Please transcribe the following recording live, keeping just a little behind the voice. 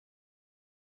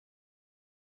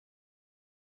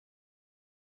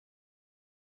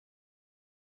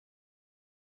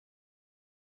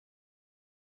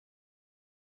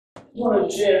I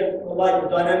want to share the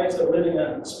dynamics of living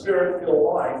a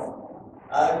spirit-filled life.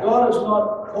 God has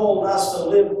not called us to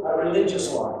live a religious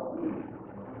life.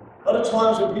 A lot of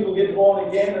times when people get born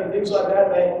again and things like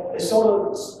that, they sort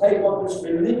of take on this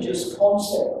religious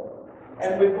concept.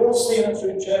 And we've all seen it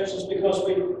through churches because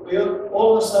we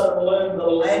all of a sudden learn the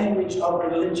language of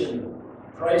religion.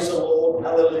 Praise the Lord,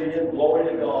 hallelujah, glory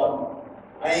to God,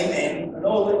 amen. And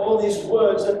all these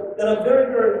words that are very,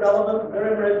 very relevant,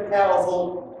 very, very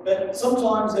powerful, but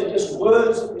sometimes they're just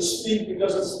words that we speak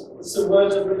because it's the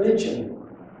words of religion.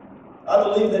 I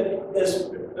believe that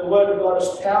the word of God is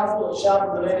powerful, it's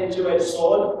sharper than any two-edged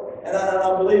sword, and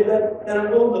I believe that it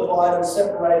will divide and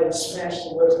separate and smash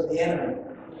the words of the enemy.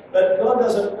 But God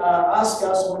doesn't ask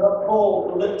us, we're not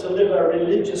called to live a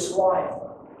religious life.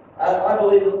 I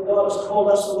believe that God has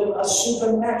called us to live a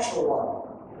supernatural life.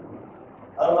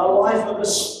 A life of the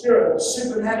Spirit, a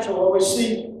supernatural, where we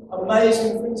see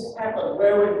amazing things happen,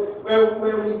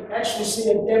 where we actually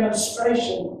see a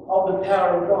demonstration of the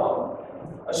power of God.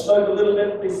 I spoke a little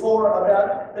bit before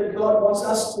about that God wants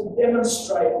us to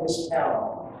demonstrate this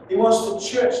power. He wants the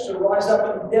church to rise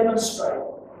up and demonstrate.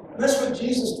 And that's what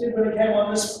Jesus did when he came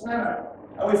on this planet.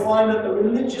 And we find that the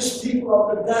religious people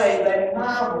of the day, they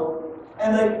marveled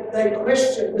and they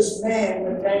questioned this man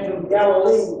that came from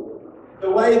Galilee, the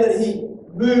way that he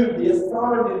moved, the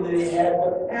authority that he had,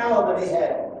 the power that he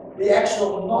had, the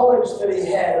actual knowledge that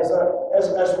he had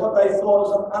as what they thought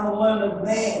was an unlearned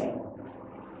man.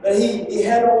 That he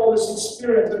had all this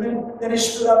experience, and then he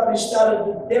stood up and he started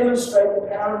to demonstrate the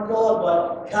power of God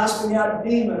by casting out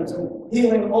demons and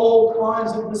healing all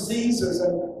kinds of diseases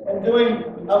and doing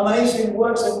amazing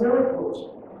works and miracles.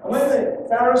 And when the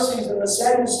Pharisees and the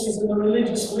Sadducees and the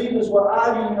religious leaders were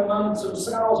arguing amongst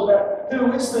themselves about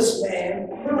who is this man,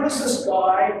 who is this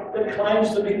guy that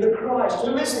claims to be the Christ,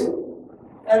 who is he?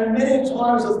 And many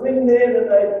times the thing there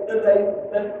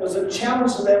that was a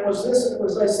challenge to them was this,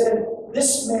 was they said,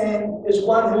 this man is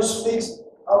one who speaks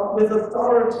with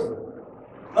authority,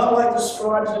 not like the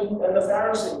scribes and the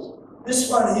Pharisees. This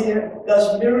one here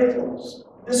does miracles.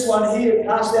 This one here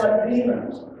casts out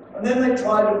demons. And then they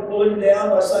tried to pull him down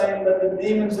by saying that the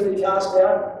demons that he cast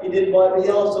out, he did by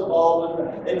Beelzebub,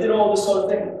 and they did all this sort of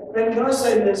thing. Then can I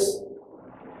say this?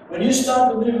 When you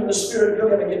start to move in the Spirit, you're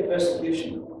going to get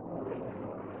persecution.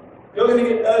 You're going to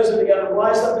get those that are going to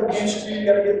rise up against you.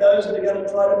 You're going to get those that are going to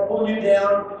try to pull you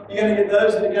down. You're going to get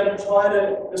those that are going to try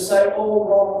to say all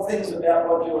wrong things about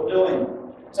what you're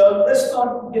doing. So let's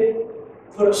not get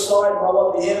put aside by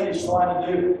what the enemy's trying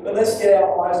to do, but let's get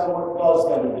our eyes on what God's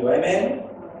going to do. Amen?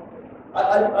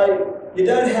 You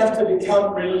don't have to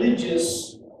become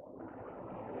religious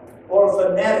or a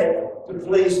fanatic to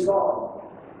please God.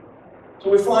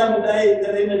 So we find today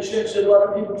that in the church that a lot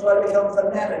of people try to become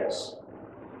fanatics.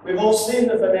 We've all seen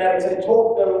the fanatics. They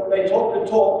talk the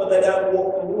talk, but they don't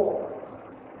walk the walk.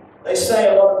 They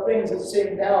say a lot of things that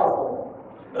seem powerful.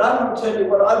 But I'm going to tell you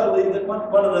what I believe that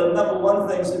one of the number one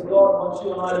things that God wants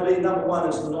you and I to be, number one,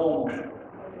 is normal.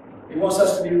 He wants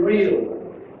us to be real.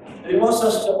 But he wants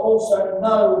us to also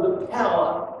know the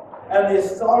power and the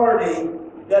authority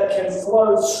that can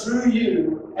flow through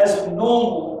you as a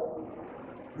normal,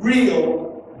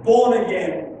 real,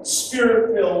 born-again,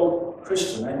 spirit-filled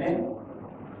Christian. Amen?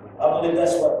 I believe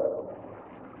that's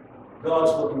what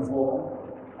God's looking for,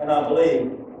 and I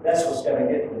believe that's what's going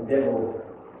to get the devil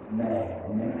mad.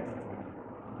 Amen?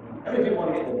 How many people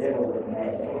want to get the devil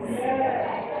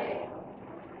mad?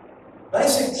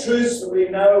 Basic truths that we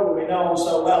know them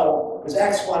so well is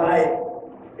Acts 1:8.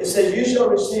 It says, "You shall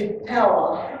receive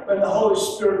power when the Holy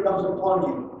Spirit comes upon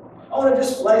you." I want to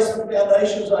just lay some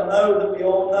foundations. I know that we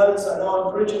all know this. I know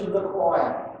I'm preaching to the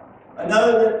choir. I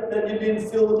know that you've been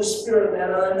filled with the Spirit now,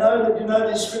 and I know that you know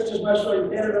these scriptures much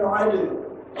better than I do.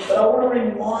 But I want to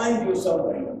remind you of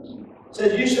something. It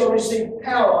says, "You shall receive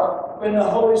power when the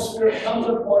Holy Spirit comes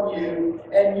upon you,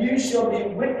 and you shall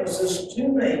be witnesses to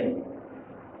me."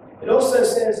 It also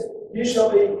says, "You shall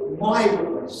be my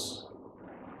witness."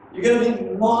 You're going to be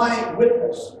my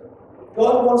witness.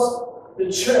 God wants the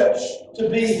church to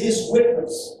be his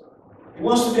witness. He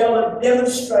wants to be able to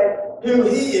demonstrate who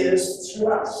he is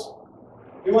through us.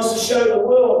 He wants to show the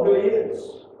world who he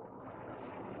is.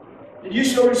 And you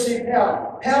shall receive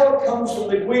power. Power comes from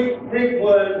the Greek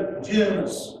word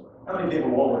dunamis. How many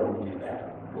people already knew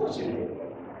that? Of course you did.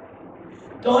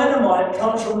 Dynamite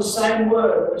comes from the same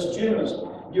word as dunamis.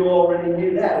 You already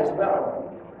knew that as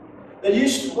well. But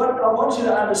what I want you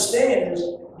to understand is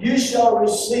you shall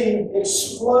receive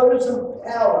explosive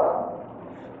power.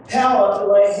 Power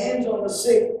to lay hands on the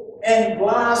sick and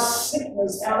blast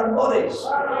sickness out of bodies.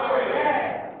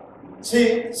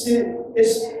 See,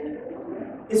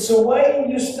 It's a way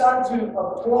you start to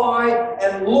apply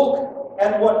and look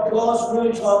at what God's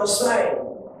really trying to say.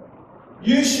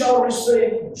 You shall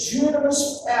receive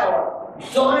dunamis power,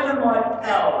 dynamite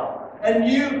power, and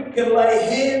you can lay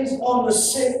hands on the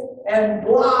sick and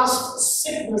blast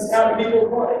sickness out of people's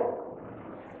body.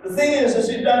 The thing is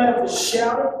you don't have to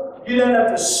shout it, you don't have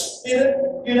to spit it,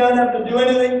 you don't have to do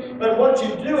anything, but what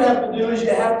you do have to do is you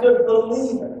have to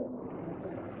believe it.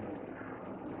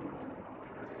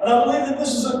 And I believe that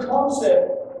this is a concept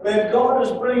where God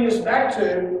is bringing us back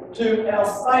to our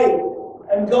faith.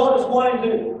 And God is wanting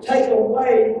to take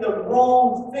away the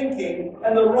wrong thinking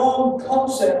and the wrong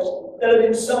concepts that have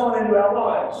been sown into our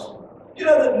lives. You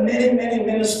know that many, many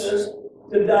ministers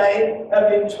today have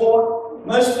been taught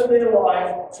most of their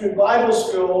life through Bible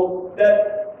school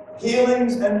that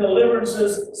healings and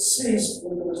deliverances ceased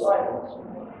with the disciples.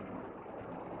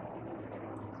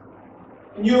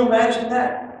 Can you imagine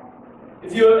that?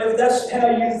 If that's how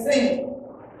you think,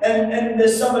 and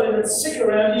there's somebody that's sick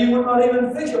around you, you would not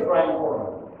even think of praying for them.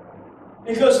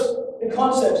 Because the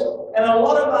concepts, and a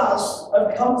lot of us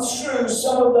have come through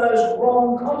some of those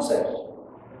wrong concepts.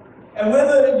 And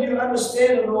whether you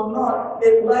understand it or not,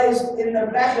 it lays in the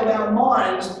back of our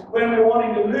minds when we're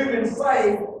wanting to move in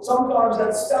faith. Sometimes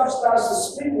that stuff starts to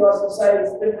speak to us and say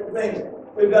it's different things.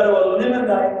 We've got to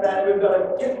eliminate that, we've got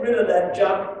to get rid of that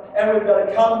junk, and we've got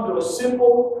to come to a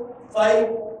simple faith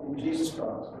in Jesus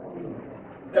Christ.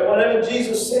 That whatever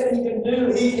Jesus said he can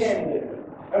do, he can do.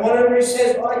 And whatever he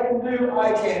says I can do,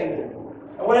 I can do.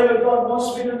 And whatever God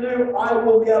wants me to do, I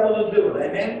will be able to do it.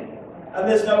 Amen? And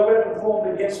there's no weapon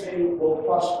formed against me will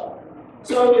prosper.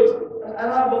 So, and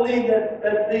I believe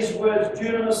that these words,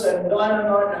 dunamis and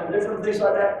dynamite and different things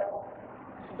like that,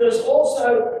 there's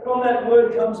also, from that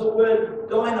word comes the word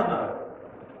dynamo.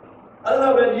 I don't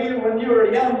know about you, when you were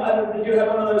a young lad, did you have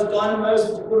one of those dynamos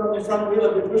that you put on your front wheel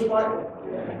of your push bike?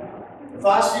 The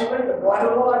faster you went, the brighter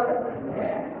the light.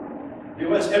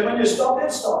 And when you stopped,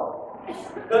 it stopped.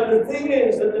 But the thing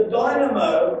is that the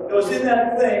dynamo that was in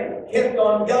that thing kept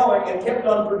on going and kept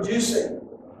on producing.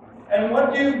 And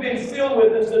what you've been filled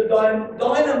with is the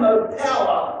dynamo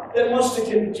power that wants to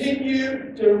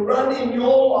continue to run in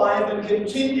your life and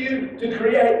continue to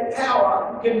create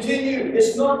power. Continue.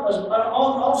 It's not an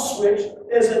on-off switch.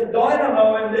 There's a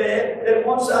dynamo in there that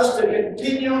wants us to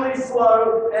continually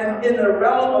flow and in the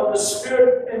realm of the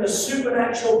Spirit, in the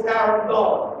supernatural power of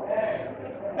God.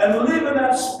 And live in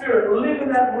that spirit, live in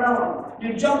that realm.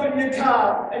 You jump in your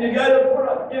car and you go to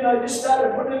you start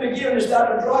to put it in the gear and you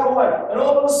start to drive away. And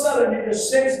all of a sudden you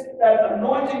just sense that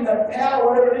anointing, that power,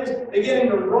 whatever it is, beginning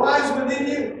to rise within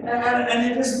you, and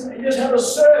you just have a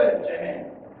surge.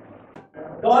 Amen.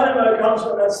 Dynamo comes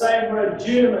from that same word,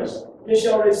 dunamis. You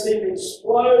shall receive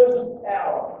explosive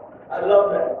power. I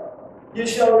love that. You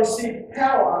shall receive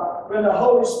power when the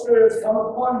Holy Spirit's come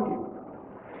upon you.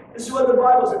 This is what the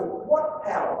Bible says. What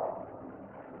power?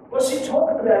 What's he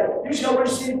talking about? You shall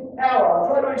receive power. I'll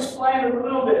try to explain it a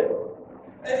little bit.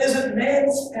 Is it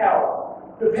man's power?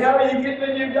 The power you get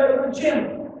when you go to the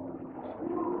gym.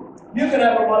 You can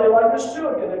have a body like this too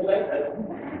if you neglect it.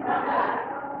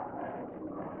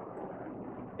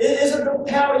 Is it the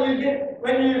power you get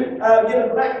when you get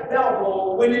a black belt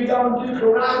or when you go and do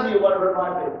karate or whatever it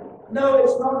might be? No,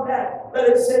 it's not that. But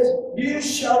it says, you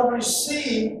shall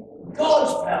receive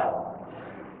God's power.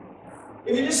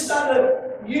 If you just start to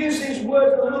use these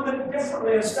words a little bit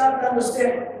differently and start to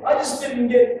understand, I just didn't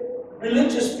get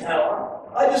religious power.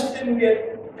 I just didn't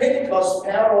get Pentecost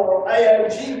power or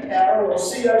AOG power or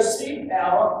COC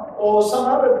power or some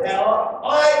other power.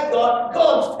 I got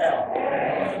God's power.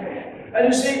 And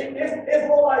you see, if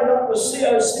all I got was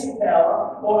COC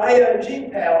power or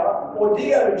AOG power or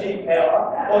DOG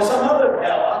power or some other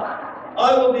power,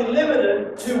 I will be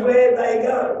limited to where they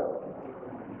go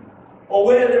or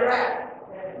where they're at.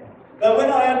 But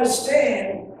when I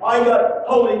understand I got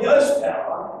Holy Ghost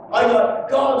power, I got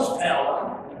God's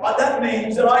power, that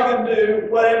means that I can do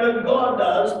whatever God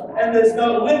does, and there's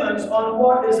no limits on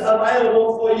what is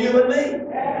available for you and me.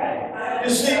 You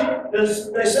see,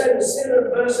 they say the center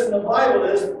verse in the Bible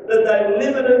is that they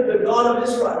limited the God of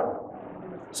Israel.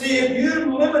 See, if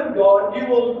you limit God, you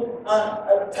will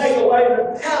take away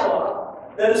the power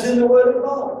that is in the Word of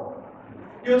God.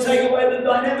 You'll take away the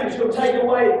dynamics. You'll take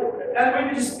away, and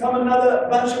we just become another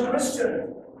bunch of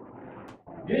Christians.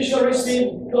 You shall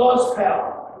receive God's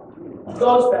power.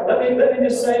 God's power. Let me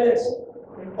just say this.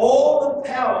 All the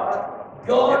power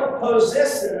God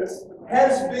possesses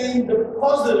has been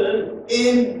deposited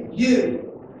in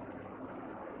you.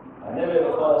 I never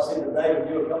ever thought I'd see the day when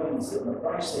you were coming and sit in the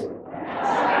front seat.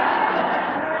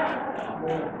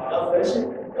 God bless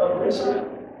you. God bless you.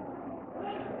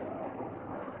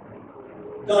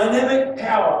 dynamic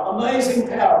power, amazing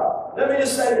power. Let me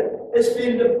just say that it's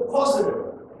been deposited.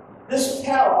 This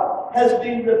power has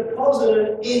been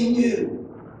deposited in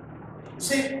you.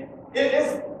 See,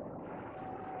 if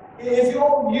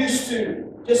you're used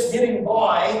to just getting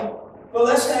by, well,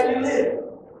 that's how you live.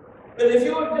 But if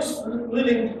you're just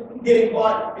getting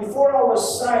by, before I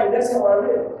was saved, that's how I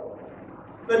lived.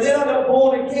 But then I got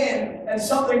born again, and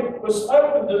something was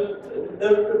opened to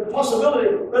the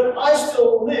possibility, but I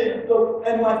still lived,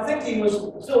 and my thinking was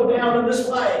still down in this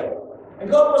way. And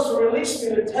God wants to release me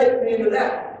to take me into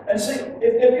that. And see,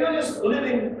 if you're just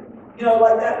living,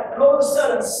 like that, and all of a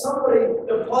sudden somebody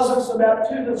deposits about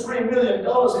 $2 to $3 million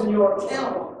in your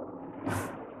account,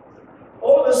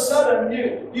 all of a sudden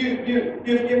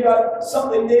you've got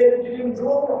something there that you can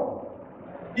draw from.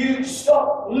 You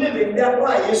stop living that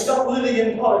way. You stop living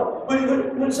in poverty.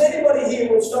 Would anybody here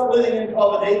would stop living in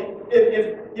poverty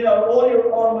if all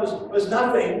you're on was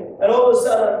nothing, and all of a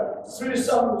sudden through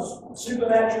some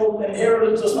supernatural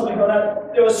inheritance or something like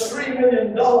that, there was $3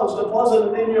 million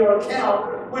deposited in your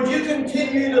account? Would you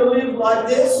continue to live like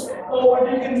this, or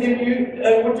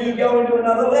would you go into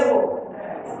another level?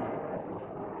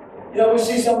 We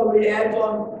see some of the ads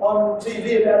on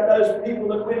TV about those people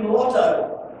that win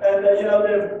lotto. And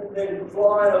they're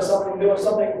flying or something, doing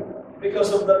something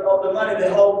because of the money,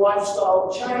 their whole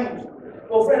lifestyle changed.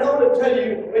 Well, friend, I want to tell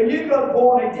you, when you got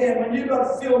born again, when you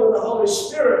got filled with the Holy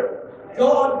Spirit,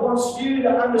 God wants you to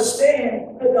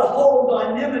understand that the whole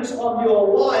dynamics of your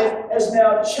life has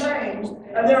now changed,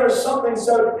 and there is something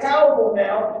so powerful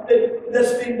now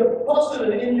that's been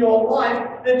deposited in your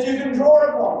life that you can draw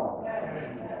upon.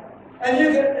 And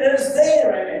it's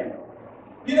there, amen.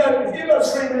 If you've got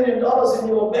 $3 million in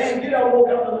your bank, you don't walk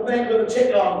up to the bank with a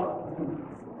check on.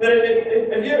 But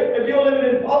if you're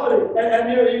living in poverty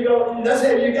and you go, that's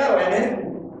how you go,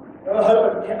 amen. I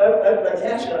hope they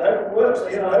catch it. I hope it works. I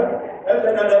hope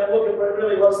they don't look at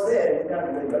really what's there. You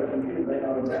don't really got a computer, they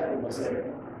know exactly what's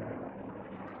there.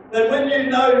 But when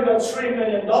you know you've got $3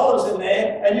 million in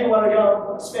there and you want to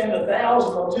go and spend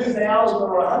 $1,000 or $2,000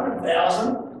 or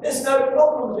 $100,000, it's no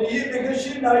problem to you because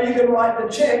you know you can write the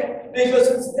check because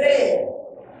it's there.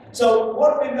 So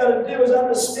what we've got to do is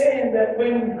understand that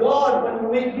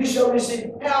when you shall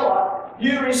receive power,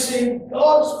 you receive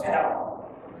God's power.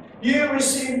 You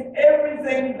receive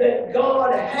everything that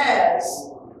God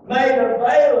has made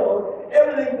available,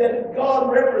 everything that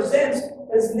God represents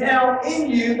is now in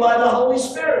you by the Holy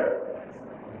Spirit.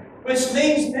 Which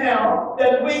means now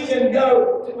that we can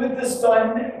go with this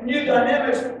new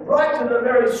dynamics right to the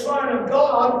very throne of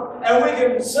God, and we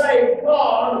can say,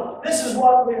 God, this is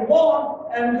what we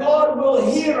want, and God will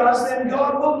hear us, and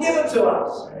God will give it to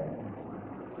us.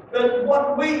 But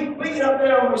what we get up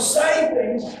there and we say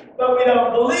things, but we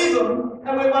don't believe them,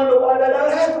 and we wonder why they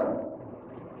don't happen.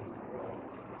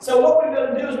 So what we've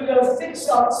got to do is we've got to fix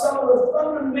up some of the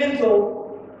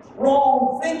fundamental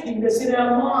wrong thinking that's in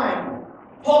our mind.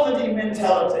 Poverty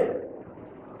mentality.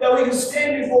 That we can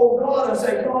stand before God and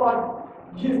say, God,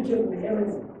 you've given me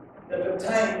everything that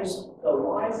pertains to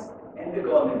life and to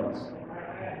godliness.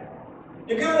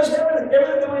 You've given us everything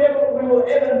that we will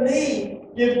ever need,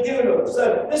 you've given to us.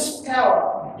 So this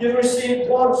power, you've received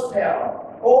God's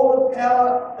power. All the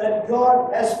power that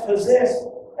God has possessed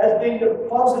has been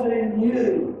deposited in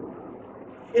you.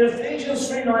 In Ephesians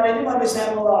 3:19, you might be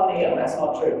saying, well, here, that's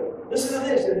not true. Listen to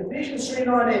this, in Ephesians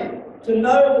 3:19, to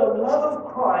know the love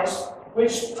of Christ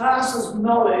which passes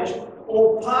knowledge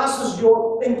or passes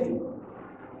your thinking.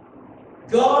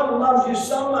 God loves you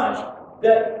so much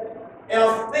that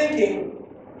our thinking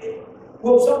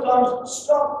will sometimes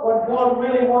stop what God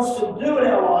really wants to do in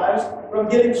our lives from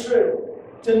getting through.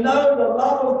 To know the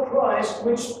love of Christ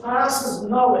which passes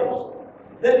knowledge,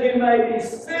 that you may be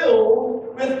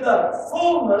filled with the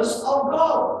fullness of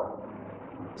God.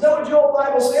 Is that what your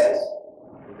Bible says?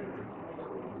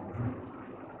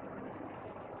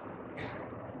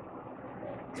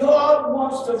 God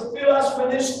wants to fill us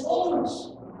with His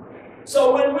fullness.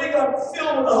 So when we got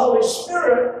filled with the Holy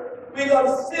Spirit, we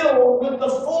got filled with the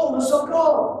fullness of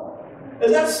God.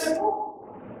 Is that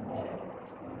simple?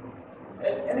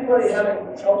 Anybody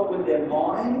having trouble with their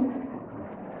mind?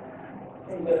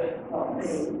 Not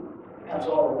me. Perhaps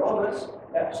Oliver Roberts,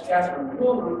 perhaps Catherine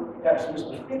Milner, perhaps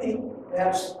Mr. Finney,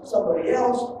 perhaps somebody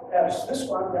else, perhaps this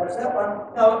one, perhaps that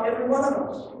one. No, every one of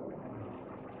us.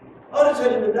 I want to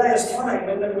tell you, the day is coming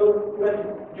when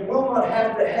you will not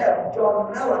have to have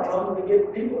John Miller come to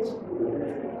get people.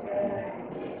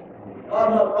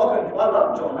 I'm not knocking, I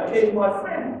love John, okay, he's my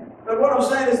friend. But what I'm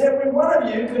saying is every one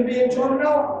of you can be a John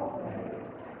Miller.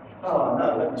 Oh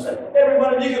no, let me say, every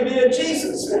one of you can be a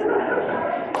Jesus.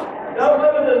 Don't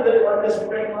limit it like this,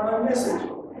 bring my own message.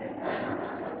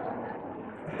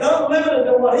 Don't limit it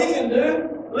to what he can do.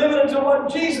 Limit it to what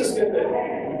Jesus can do.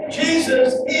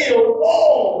 Jesus healed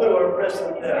all who were oppressed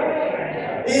of the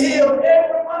devil. He healed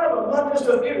every one of them, not just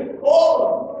a few, all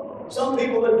of them. Some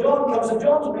people that John comes to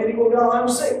John's meeting will go home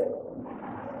sick.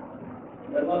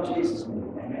 But not Jesus'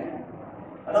 meeting. Amen.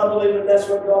 And I believe that that's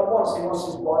what God wants. He wants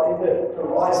his body to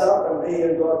rise up and be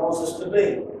who God wants us to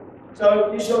be.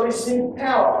 So you shall receive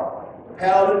power. The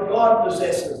power that God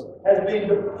possesses has been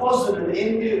deposited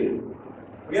in you.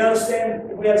 We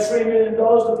understand if we have $3 million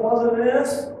deposited in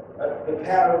us, the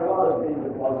power of God has been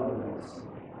deposited in us.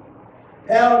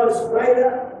 Power that's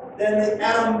greater than the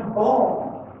atom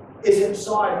bomb is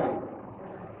inside you.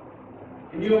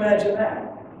 Can you imagine that?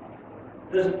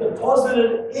 It's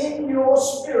deposited in your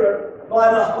spirit by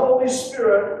the Holy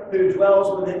Spirit who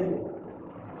dwells within you.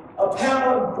 A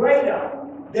power greater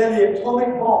than the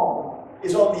atomic bomb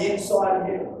is on the inside of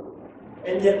you.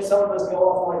 And yet some of us go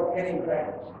off like penny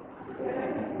crackers.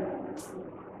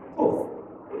 Oof.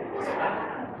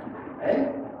 Eh?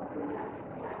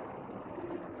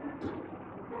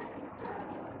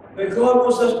 But God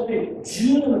wants us to be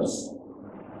dunamis.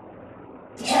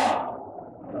 Power.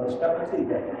 No, it's cup of tea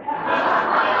there.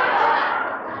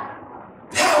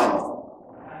 Powerful.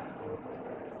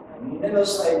 You never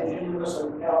say dunamis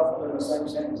and powerful in the same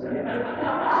sentence again.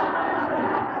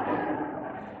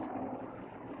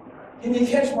 Can you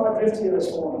catch my drift here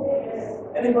this morning?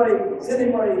 Anybody? Is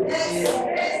anybody here?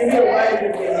 Give me a wave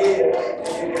if you're here. If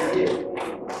you can hear.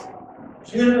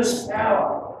 Dunamis power.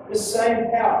 The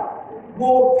same power.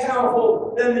 More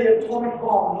powerful than the atomic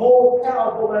bomb. More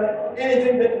powerful than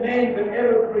anything that man could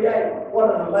ever create.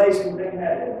 What an amazing thing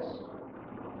that is.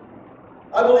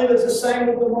 I believe it's the same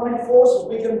with demonic forces.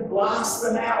 We can blast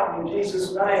them out in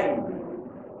Jesus' name.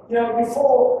 You know,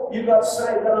 before you got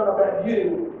saved, I don't know about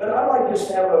you, but I'd like just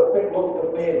to have a quick look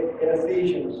at where in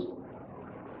Ephesians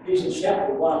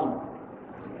chapter 1.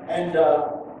 And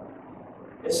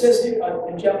it says here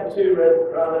in chapter 2,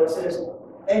 rather, it says,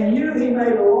 "And you he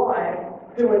made alive,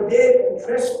 who were dead in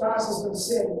trespasses and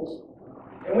sins,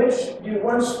 in which you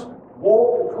once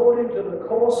walked according to the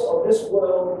course of this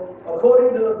world,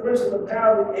 according to the prince of the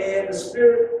power of the air, the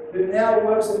spirit who now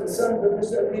works in the sons of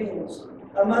disobedience,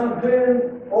 among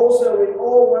whom also we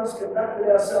all once conducted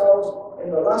ourselves in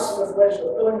the lust of the flesh,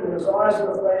 fulfilling the desires of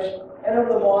the flesh and of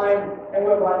the mind, and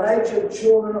were by nature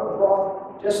children of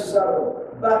wrath, just as others.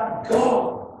 But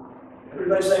God,"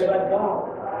 everybody say, "But God,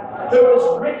 who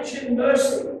is rich in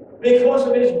mercy, because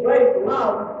of his great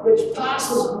love, which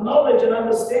passes knowledge and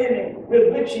understanding,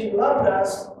 with which he loved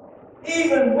us,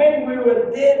 even when we were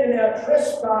dead in our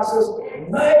trespasses,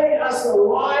 made us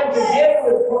alive together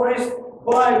with Christ.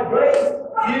 By grace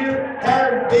you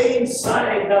have been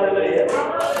saved." Hallelujah.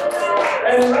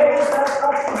 "And raised us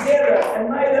up together, and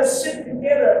made us sit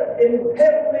together in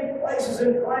heavenly places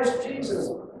in Christ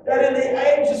Jesus, that in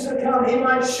the ages to come he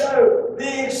might show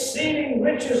the exceeding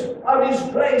riches of his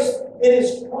grace in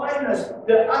his kindness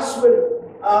to usward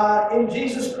in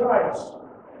Jesus Christ."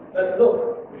 But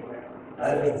look,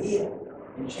 over here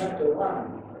in chapter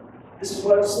 1, this is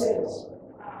what it says.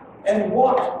 "And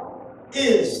what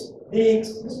is this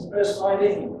is verse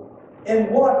 19,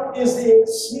 and what is the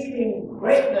exceeding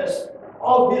greatness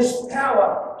of his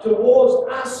power towards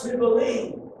us who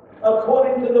believe,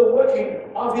 according to the working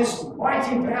of his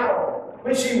mighty power,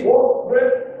 which he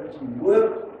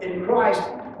worked in Christ,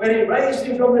 when he raised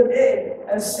him from the dead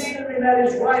and seated him at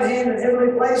his right hand in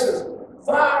heavenly places,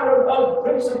 far above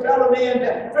principality and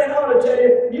power." Friend, I want to tell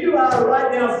you, you are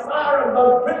right now far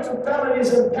above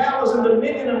principalities and powers and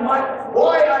dominion and might.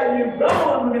 Why are you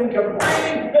going and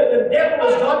complaining that the devil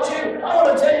has got you? I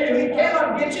want to tell you, he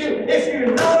cannot get you if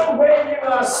you know where you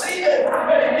are seated.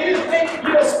 But if you think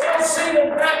you're still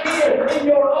seated back here in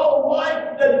your old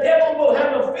life, the devil will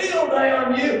have a field day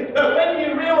on you. But when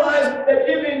you realize that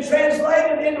you've been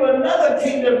translated into another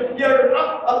kingdom, you're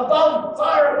up above,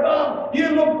 far above, you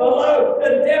look below,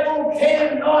 the devil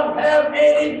cannot have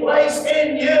any place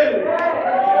in you.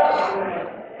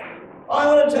 I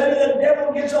want to tell you, the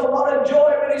devil gets a lot of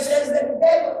joy when he says the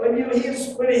devil. When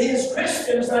he hears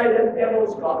Christians say the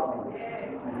devil's got me.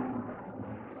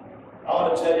 I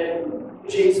want to tell you,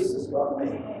 Jesus has got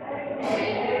me.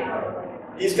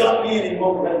 He's got me and he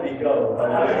won't let me go.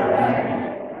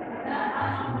 Hallelujah.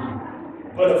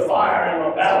 Put a fire in my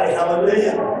belly.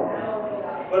 Hallelujah.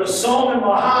 Put a song in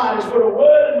my heart. He's put a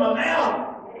word in my mouth.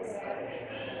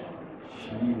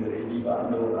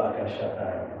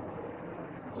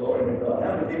 Glory to God.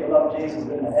 How many people love Jesus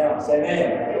in the house?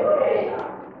 Amen.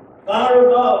 Far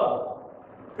above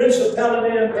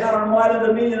principality and power and might and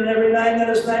dominion and every name that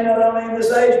is named, not only in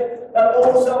this age,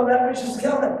 also that which is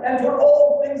coming, and put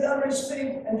all things under his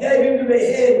feet, and gave him to be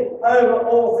head over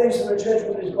all things to the church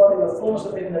with his body, the fullness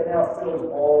of him that now fills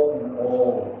all in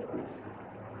all.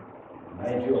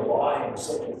 Made you alive,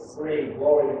 set you free.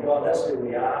 Glory to God. That's who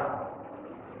we are.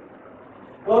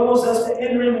 God wants us to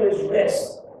enter into his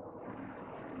rest.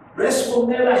 Rest will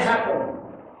never happen.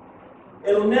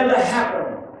 It'll never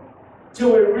happen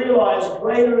till we realize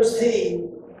greater is he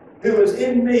who is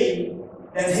in me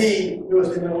than he who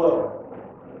is in the world.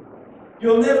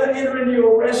 You'll never enter into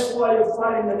your rest while you're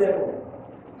fighting the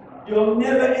devil. You'll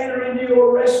never enter into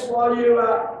your rest while you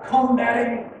are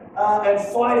combating and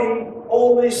fighting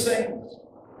all these things.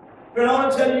 But I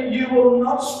want to tell you, you will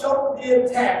not stop the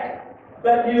attack,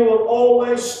 but you will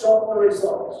always stop the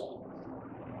results.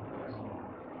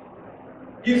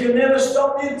 You can never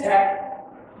stop the attack,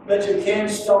 but you can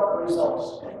stop the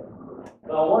results.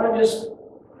 But I want to just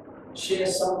share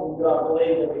something that I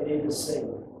believe that we need to see.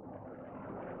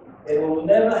 It will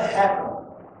never happen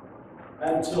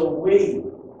until we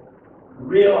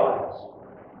realize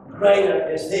greater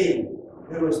is he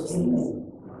who is in me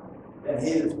than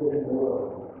he that's within the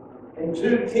world. In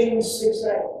 2 Kings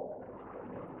 6:8,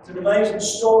 it's an amazing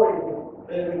story.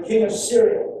 The king of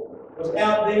Syria was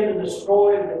out there to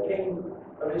destroy the king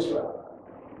of Israel.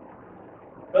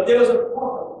 But there was a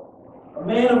prophet, a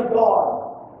man of God,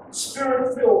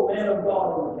 spirit-filled man of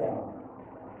God in the town.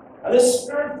 And this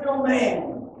spirit-filled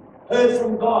man heard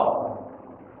from God.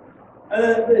 And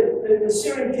the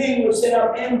Syrian king would set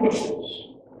up ambushes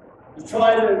to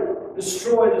try to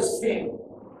destroy this king.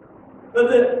 But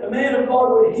the man of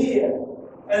God would hear,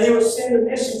 and he would send a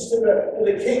message to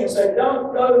the king and say,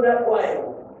 don't go that way.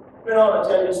 But I want to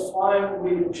tell you, it's time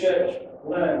we, the church,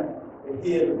 learn to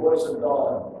hear the voice of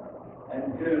God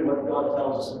and do what God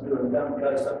tells us to do, and don't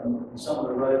go some of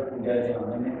the roads we go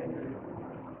down. Amen.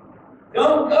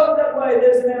 Don't go that way.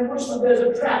 There's an ambushment, there's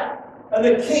a trap. And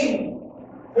the king,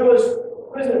 who was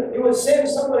he would send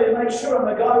somebody to make sure, and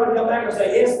the guy would come back and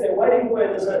say, yes, they're waiting for you,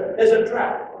 there's a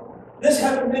trap. This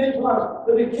happened many times.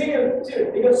 But the king of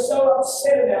Syria, he got so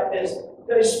upset about this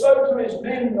that he spoke to his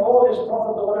men and all his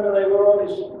prophets, or whatever they were,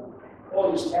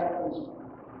 all his captains.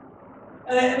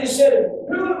 And he said,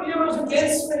 who of you is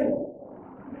against me?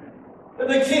 But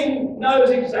the king knows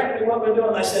exactly what we're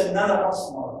doing. They said, none of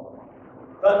us know.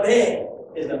 But there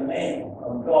is a man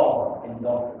of God in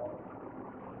God.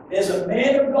 There's a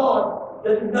man of God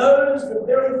that knows the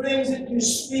very things that you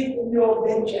speak in your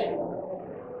bedchamber.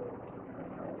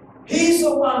 He's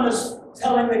the one that's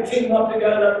telling the king not to go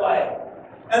that way.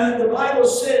 And the Bible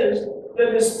says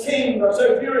that this king got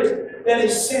so furious that he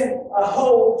sent a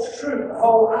whole troop, a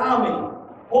whole army,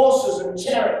 horses and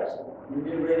chariots. You've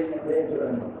been reading it there,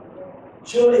 too.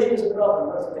 Surely he is a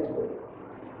problem. That's next week.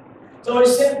 So he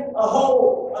sent a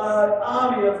whole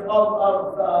army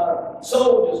of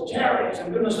soldiers, chariots,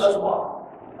 and goodness knows what.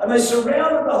 And they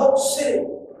surrounded the whole city.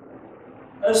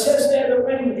 And it says there that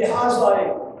when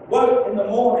Gehazi woke in the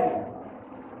morning,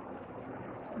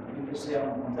 you can see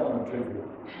I'm telling the truth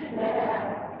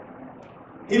here.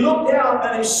 He looked out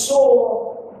and he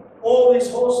saw all these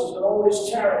horses and all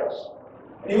these chariots.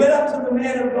 And he went up to the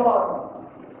man of God,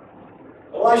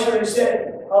 Elisha, and he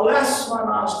said, alas, my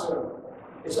master,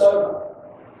 it's over.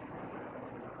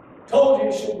 Told you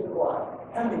you shouldn't be quiet.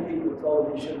 How many people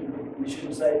told you you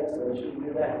shouldn't say this, or you shouldn't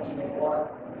do that, you shouldn't be quiet?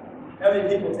 How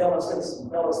many people tell us this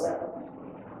and tell us that?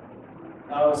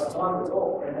 No, it's time to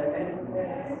talk.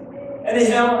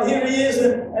 Anyhow, here he is,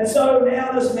 and so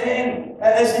now this man,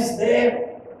 as he's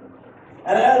there,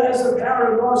 and as the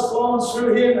power of God's flowing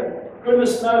through him, and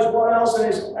goodness knows what else,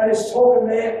 and he's talking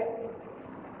there.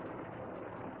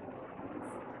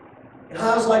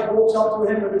 Gehazi walks up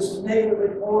to him with this negative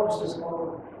report and says,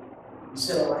 Lord, he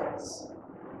said, alas,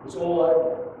 it's all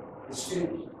over. It's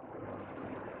finished.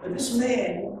 But this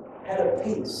man had a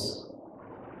peace.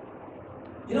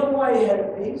 You know why he had a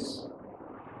peace?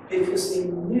 Because he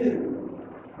knew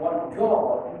what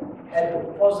God had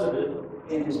deposited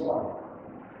in his life.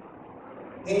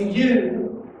 He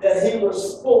knew that he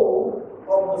was full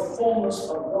of the fullness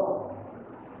of God.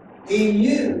 He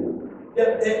knew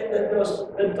that there was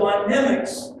the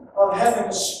dynamics of having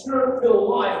a spirit-filled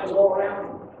life was all around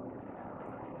him.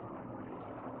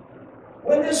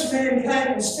 When this man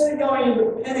came, instead of going into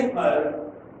panic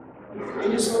mode, he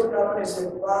just looked up and he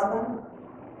said, Father,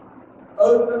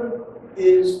 open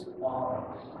his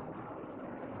eyes.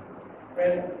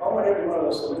 Friend, I want every one of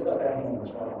us to lift up our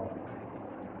hands right now.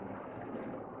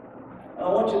 And I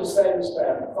want you to say this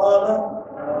back. Father,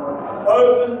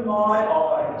 open my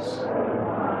eyes.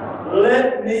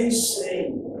 Let me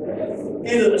see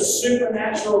into the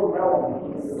supernatural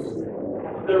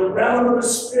realm, the realm of the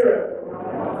Spirit,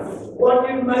 what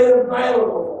you've made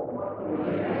available for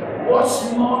me,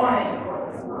 what's mine,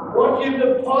 what you've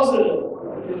deposited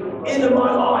into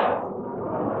my life.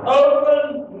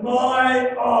 Open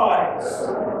my eyes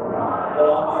that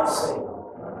I might see.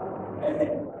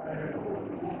 Amen.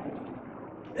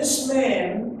 This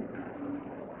man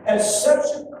had such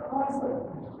a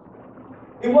confidence.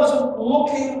 He wasn't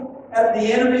looking at the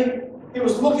enemy, he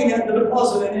was looking at the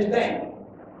deposit in his bank.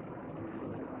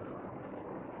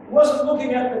 He wasn't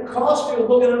looking at the cost, he was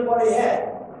looking at what he had.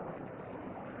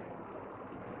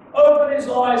 Open his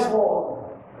eyes,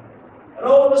 Lord. And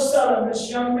all of a sudden, this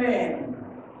young man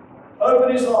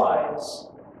opened his eyes,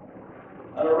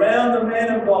 and around the man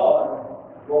of God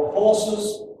were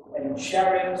horses and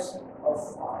chariots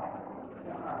of fire.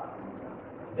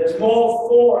 There's more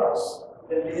for us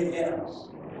than be against us.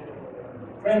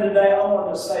 Friend, today I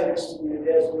want to say this to you.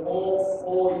 There's more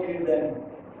for you than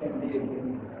can be against you.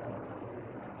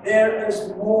 There is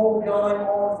more going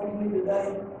on for you today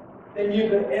than you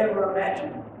could ever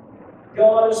imagine.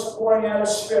 God is pouring out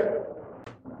His Spirit.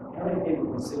 How many people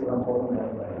can see what I'm talking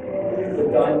about today? The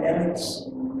dynamics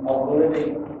of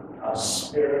living a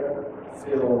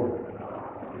Spirit-filled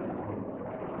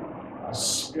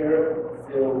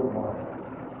life.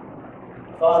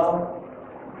 Father,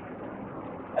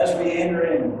 as we enter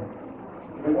in,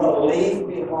 we want to leave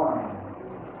behind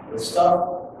the stuff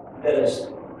that is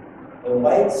the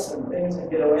weights and things that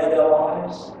get around our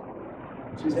lives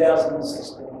in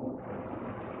 2016.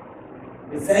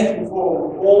 We thank you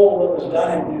for all that was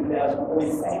done in 2000. We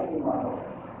thank you, my Lord.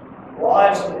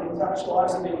 Lives have been touched,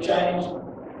 lives have been changed,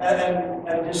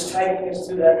 and just taking us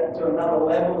to another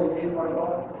level in you, my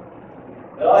God.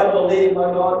 But I believe,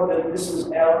 my God, that this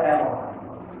is our hour.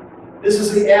 This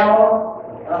is the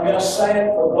hour, and I'm going to say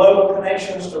it, for global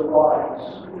connections to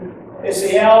rise. It's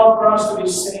the hour for us to be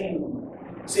seen.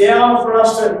 It's the hour for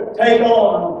us to take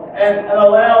on and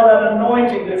allow that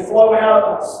anointing to flow out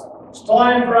of us. It's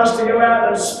time for us to go out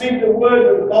and speak the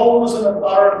word with boldness and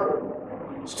authority.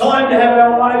 It's time to have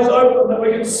our eyes open that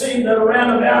we can see that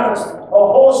around about us are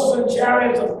horses and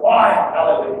chariots of fire.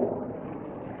 Hallelujah.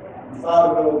 And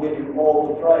Father, we will give you all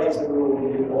the praise and we will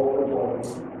give you all the glory.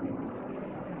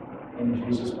 In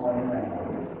Jesus' mighty name.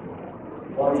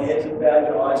 While your heads are bowed,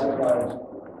 your eyes are closed.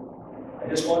 I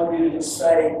just want you to just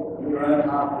say in your own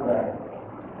heart today.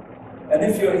 And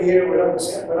if you're here, we're not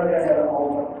going to have an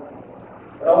altar.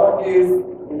 But I want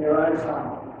you in your own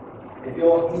heart, if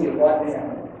you're here right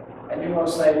now, and you want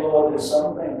to say, Lord, there's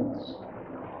some things,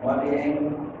 might be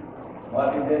anger,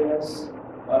 might be bitterness,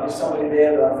 might be somebody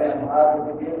there that I found hard to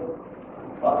forgive,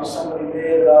 might be somebody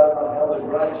there that I've held a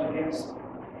grudge against.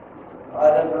 I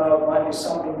don't know, it might be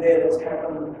something there that's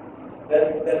happened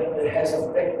that has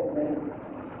affected me.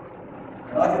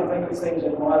 And I can think of things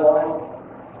in my life.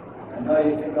 I know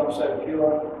you think I'm so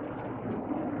pure.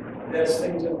 There's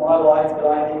things in my life that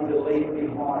I need to leave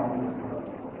behind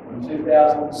in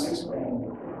 2016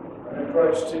 and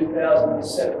approach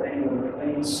 2017 with a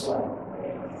clean slate.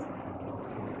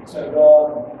 So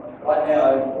God, right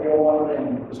now, if we all want them,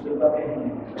 just lift up your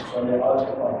hands. So their eyes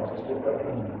are closed, just lift up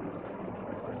your hands.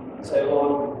 And say,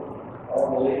 Lord, I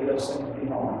want to leave those things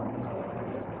behind.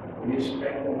 Will you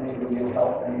strengthen me? Will you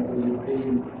help me? Will you be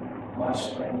my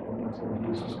strength in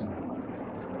Jesus' name?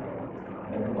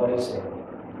 Everybody say,